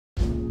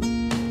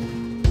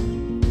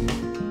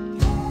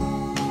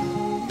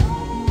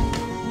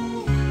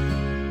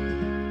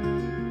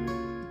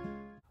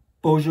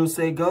Bonjour,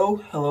 say go.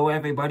 Hello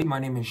everybody, my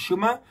name is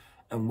Shuma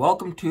and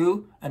welcome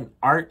to an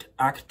art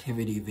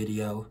activity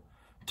video.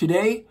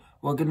 Today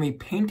we're going to be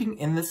painting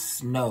in the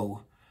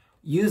snow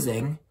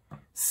using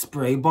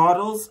spray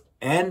bottles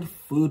and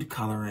food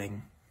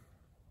coloring.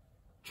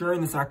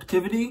 During this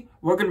activity,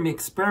 we're going to be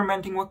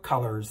experimenting with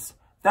colors.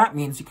 That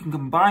means you can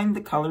combine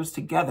the colors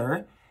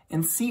together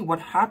and see what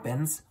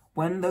happens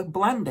when they're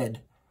blended.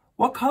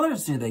 What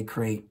colors do they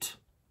create?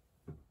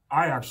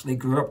 I actually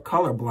grew up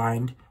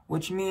colorblind,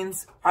 which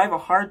means I have a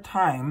hard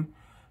time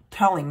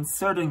telling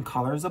certain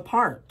colors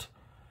apart.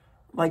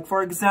 Like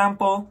for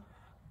example,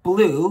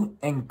 blue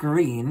and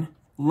green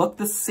look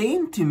the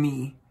same to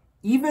me,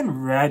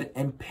 even red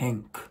and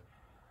pink.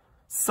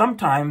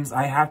 Sometimes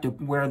I have to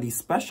wear these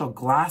special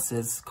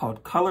glasses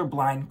called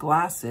colorblind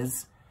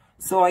glasses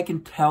so I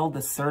can tell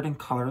the certain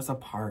colors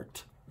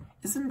apart.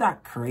 Isn't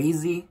that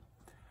crazy?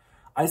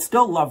 I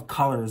still love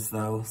colors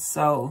though,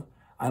 so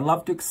I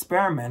love to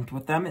experiment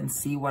with them and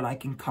see what I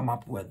can come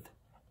up with.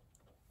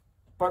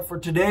 But for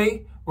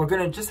today, we're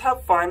going to just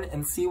have fun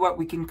and see what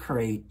we can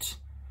create.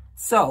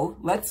 So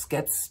let's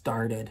get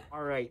started.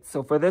 Alright,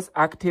 so for this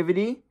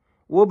activity,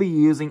 we'll be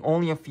using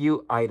only a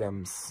few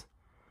items.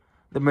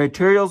 The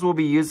materials we'll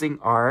be using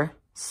are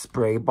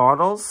spray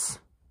bottles,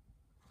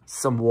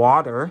 some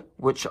water,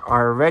 which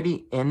are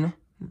already in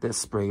the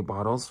spray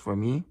bottles for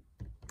me,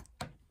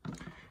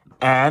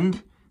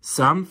 and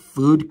some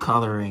food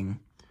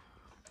coloring.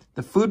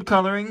 The food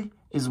coloring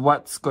is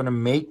what's going to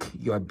make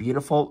your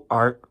beautiful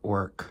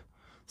artwork.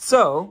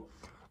 So,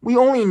 we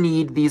only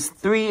need these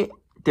 3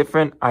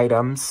 different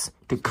items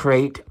to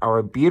create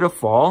our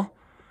beautiful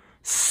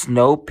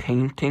snow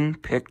painting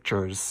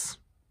pictures.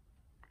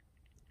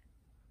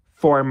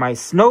 For my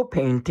snow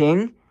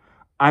painting,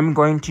 I'm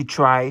going to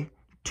try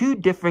 2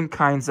 different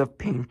kinds of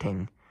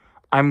painting.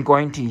 I'm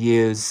going to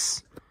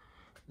use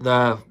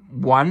the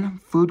one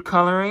food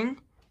coloring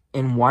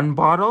in one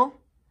bottle,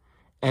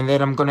 and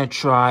then I'm going to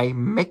try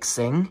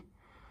mixing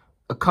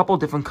a couple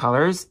different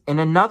colors in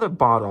another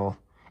bottle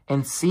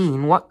and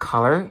seeing what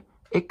color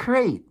it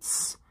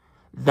creates.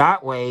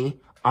 That way,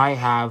 I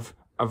have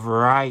a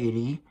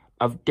variety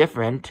of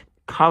different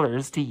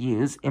colors to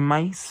use in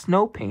my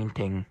snow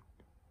painting.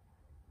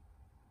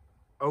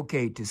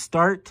 Okay, to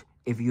start,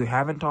 if you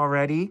haven't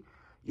already,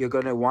 you're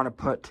going to want to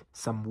put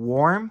some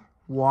warm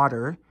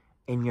water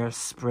in your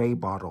spray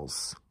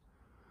bottles.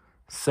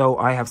 So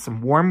I have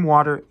some warm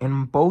water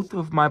in both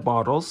of my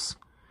bottles.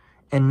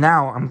 And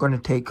now I'm going to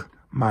take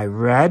my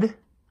red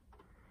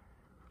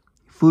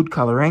food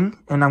coloring,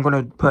 and I'm going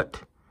to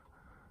put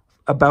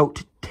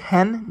about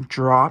 10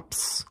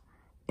 drops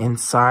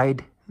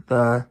inside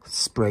the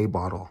spray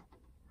bottle.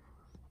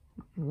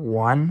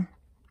 1,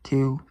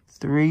 2,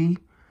 3,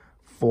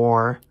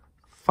 4,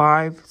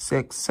 5,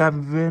 6,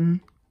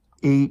 7,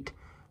 8,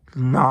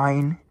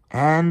 9,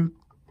 and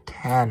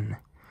 10.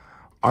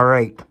 All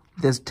right,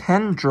 there's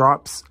 10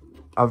 drops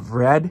of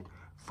red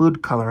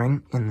food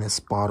coloring in this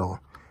bottle.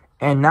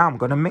 And now I'm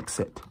going to mix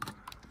it.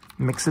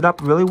 Mix it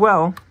up really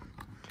well.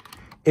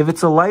 If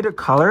it's a lighter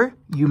color,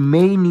 you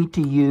may need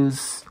to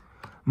use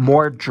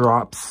more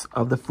drops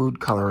of the food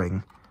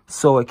coloring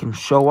so it can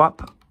show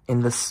up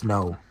in the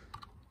snow.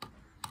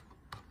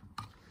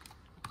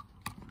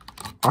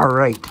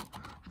 Alright,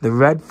 the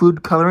red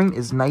food coloring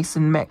is nice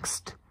and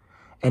mixed.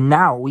 And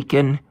now we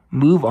can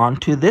move on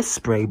to this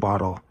spray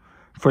bottle.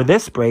 For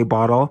this spray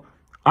bottle,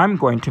 I'm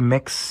going to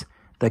mix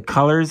the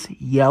colors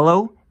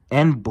yellow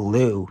and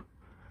blue.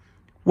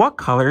 What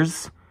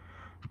colors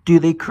do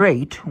they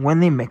create when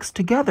they mix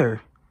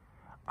together?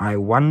 I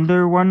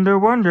wonder.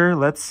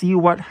 Let's see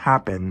what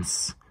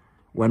happens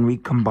when we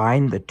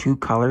combine the 2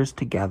 colors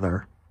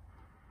together.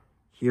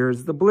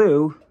 Here's the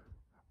blue.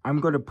 I'm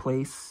going to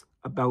place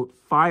about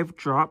 5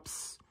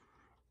 drops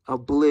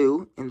of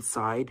blue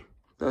inside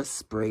the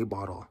spray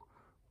bottle.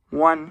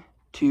 1,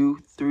 2,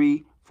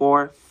 3,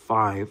 4,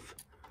 5.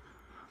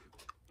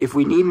 If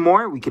we need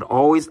more, we can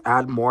always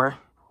add more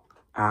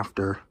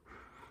after.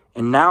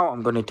 And now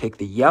I'm going to take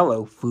the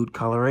yellow food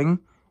coloring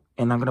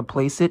and I'm going to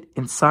place it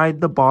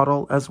inside the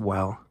bottle as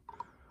well.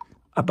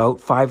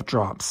 About 5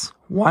 drops.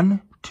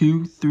 1,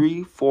 2,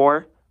 3,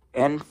 4,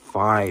 and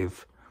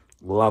 5.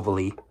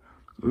 Lovely.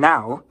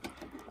 Now,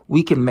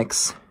 we can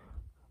mix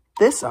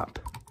this up.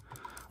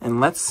 And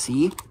let's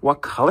see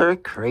what color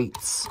it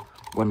creates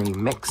when we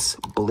mix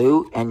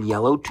blue and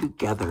yellow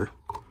together.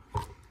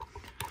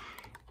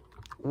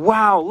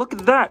 Wow, look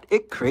at that.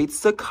 It creates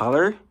the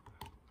color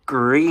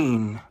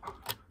green.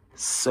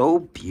 So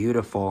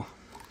beautiful.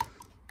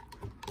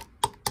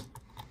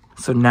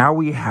 So now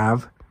we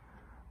have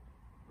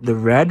the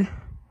red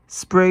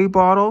spray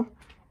bottle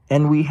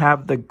and we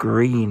have the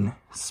green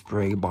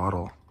spray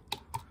bottle.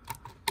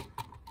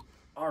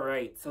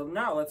 Alright, so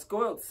now let's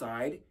go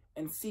outside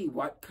and see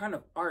what kind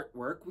of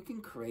artwork we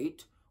can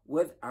create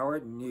with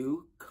our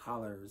new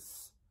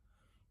colors.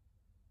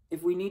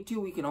 If we need to,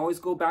 we can always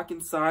go back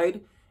inside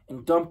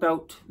and dump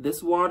out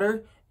this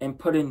water and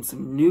put in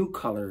some new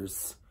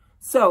colors.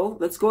 So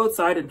let's go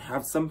outside and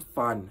have some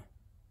fun.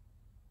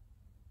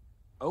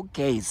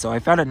 Okay, so I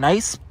found a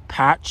nice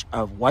patch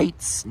of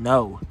white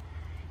snow.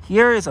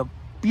 Here is a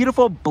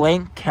beautiful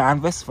blank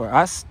canvas for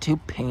us to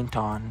paint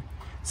on.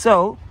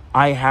 So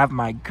I have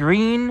my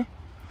green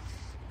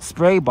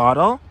spray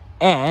bottle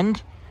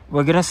and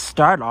we're gonna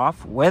start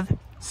off with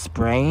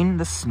spraying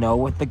the snow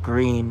with the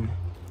green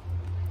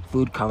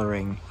food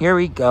coloring. Here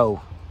we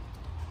go.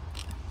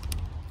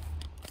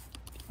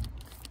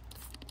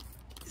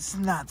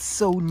 Isn't that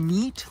so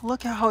neat?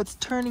 Look at how it's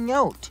turning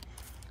out.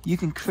 You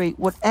can create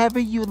whatever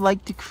you'd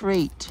like to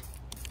create.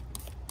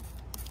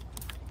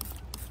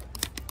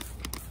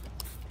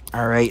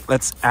 All right,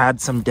 let's add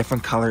some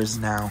different colors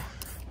now.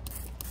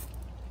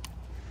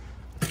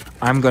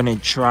 I'm gonna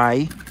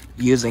try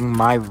using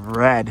my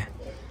red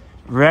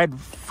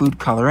food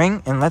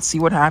coloring, and let's see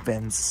what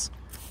happens.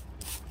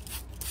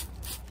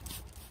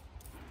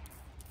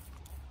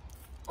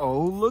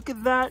 Oh, look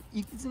at that.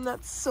 Isn't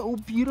that so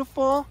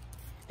beautiful?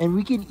 And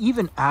we can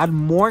even add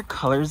more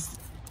colors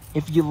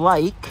if you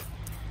like.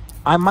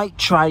 I might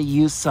try to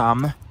use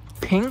some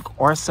pink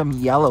or some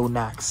yellow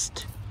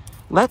next.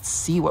 Let's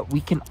see what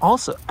we can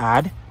also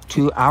add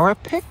to our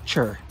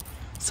picture.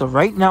 So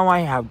right now I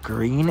have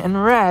green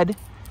and red.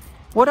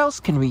 What else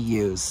can we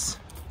use?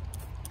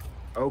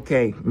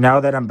 Okay,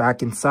 now that I'm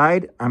back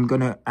inside, I'm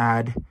gonna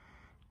add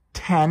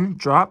 10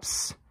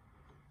 drops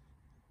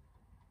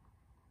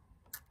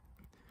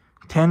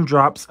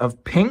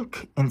of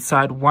pink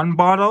inside one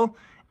bottle.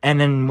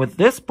 And then with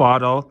this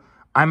bottle,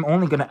 I'm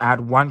only gonna add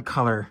one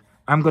color.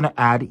 I'm gonna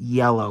add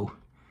yellow.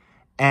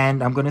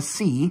 And I'm gonna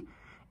see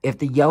if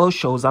the yellow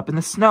shows up in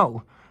the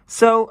snow.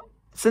 So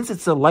since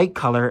it's a light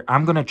color,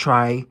 I'm gonna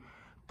try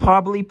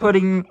probably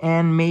putting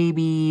in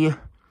maybe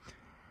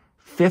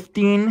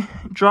 15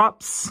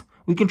 drops.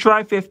 We can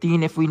try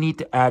 15. If we need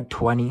to add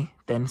 20,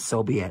 then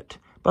so be it.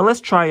 But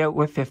let's try out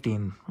with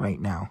 15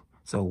 right now.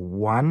 So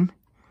 1,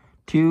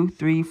 2,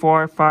 3,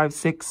 4, 5,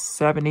 6,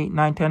 7, 8,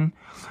 9, 10,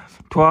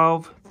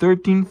 12,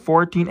 13,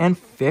 14, and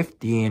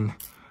 15.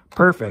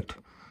 Perfect.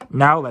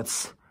 Now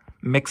let's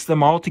mix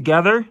them all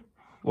together.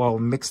 We'll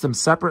mix them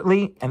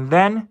separately, and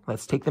then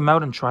let's take them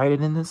out and try it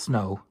in the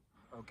snow.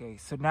 Okay,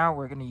 so now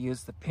we're gonna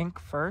use the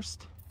pink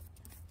first.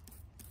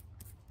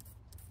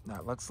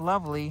 That looks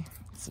lovely.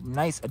 It's a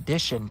nice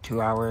addition to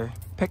our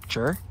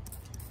picture.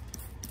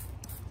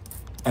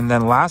 And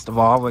then last of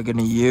all, we're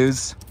gonna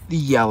use the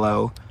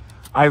yellow.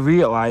 I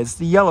realize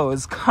the yellow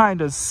is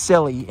kind of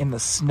silly in the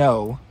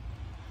snow,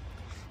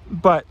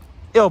 but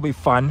it'll be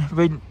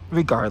fun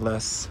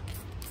regardless.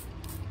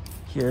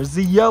 Here's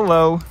the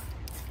yellow.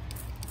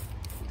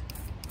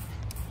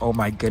 Oh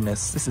my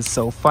goodness, this is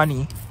so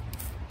funny.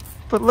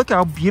 But look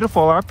how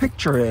beautiful our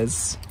picture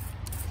is.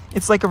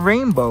 It's like a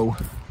rainbow.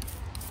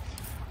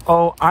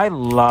 Oh, I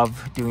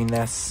love doing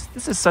this.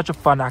 This is such a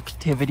fun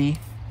activity.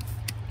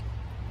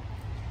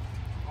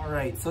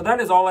 Alright, so that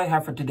is all I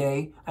have for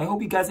today. I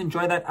hope you guys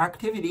enjoy that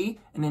activity.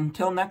 And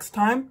until next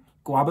time,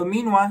 Guaba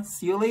Minwa.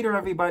 See you later,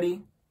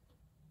 everybody.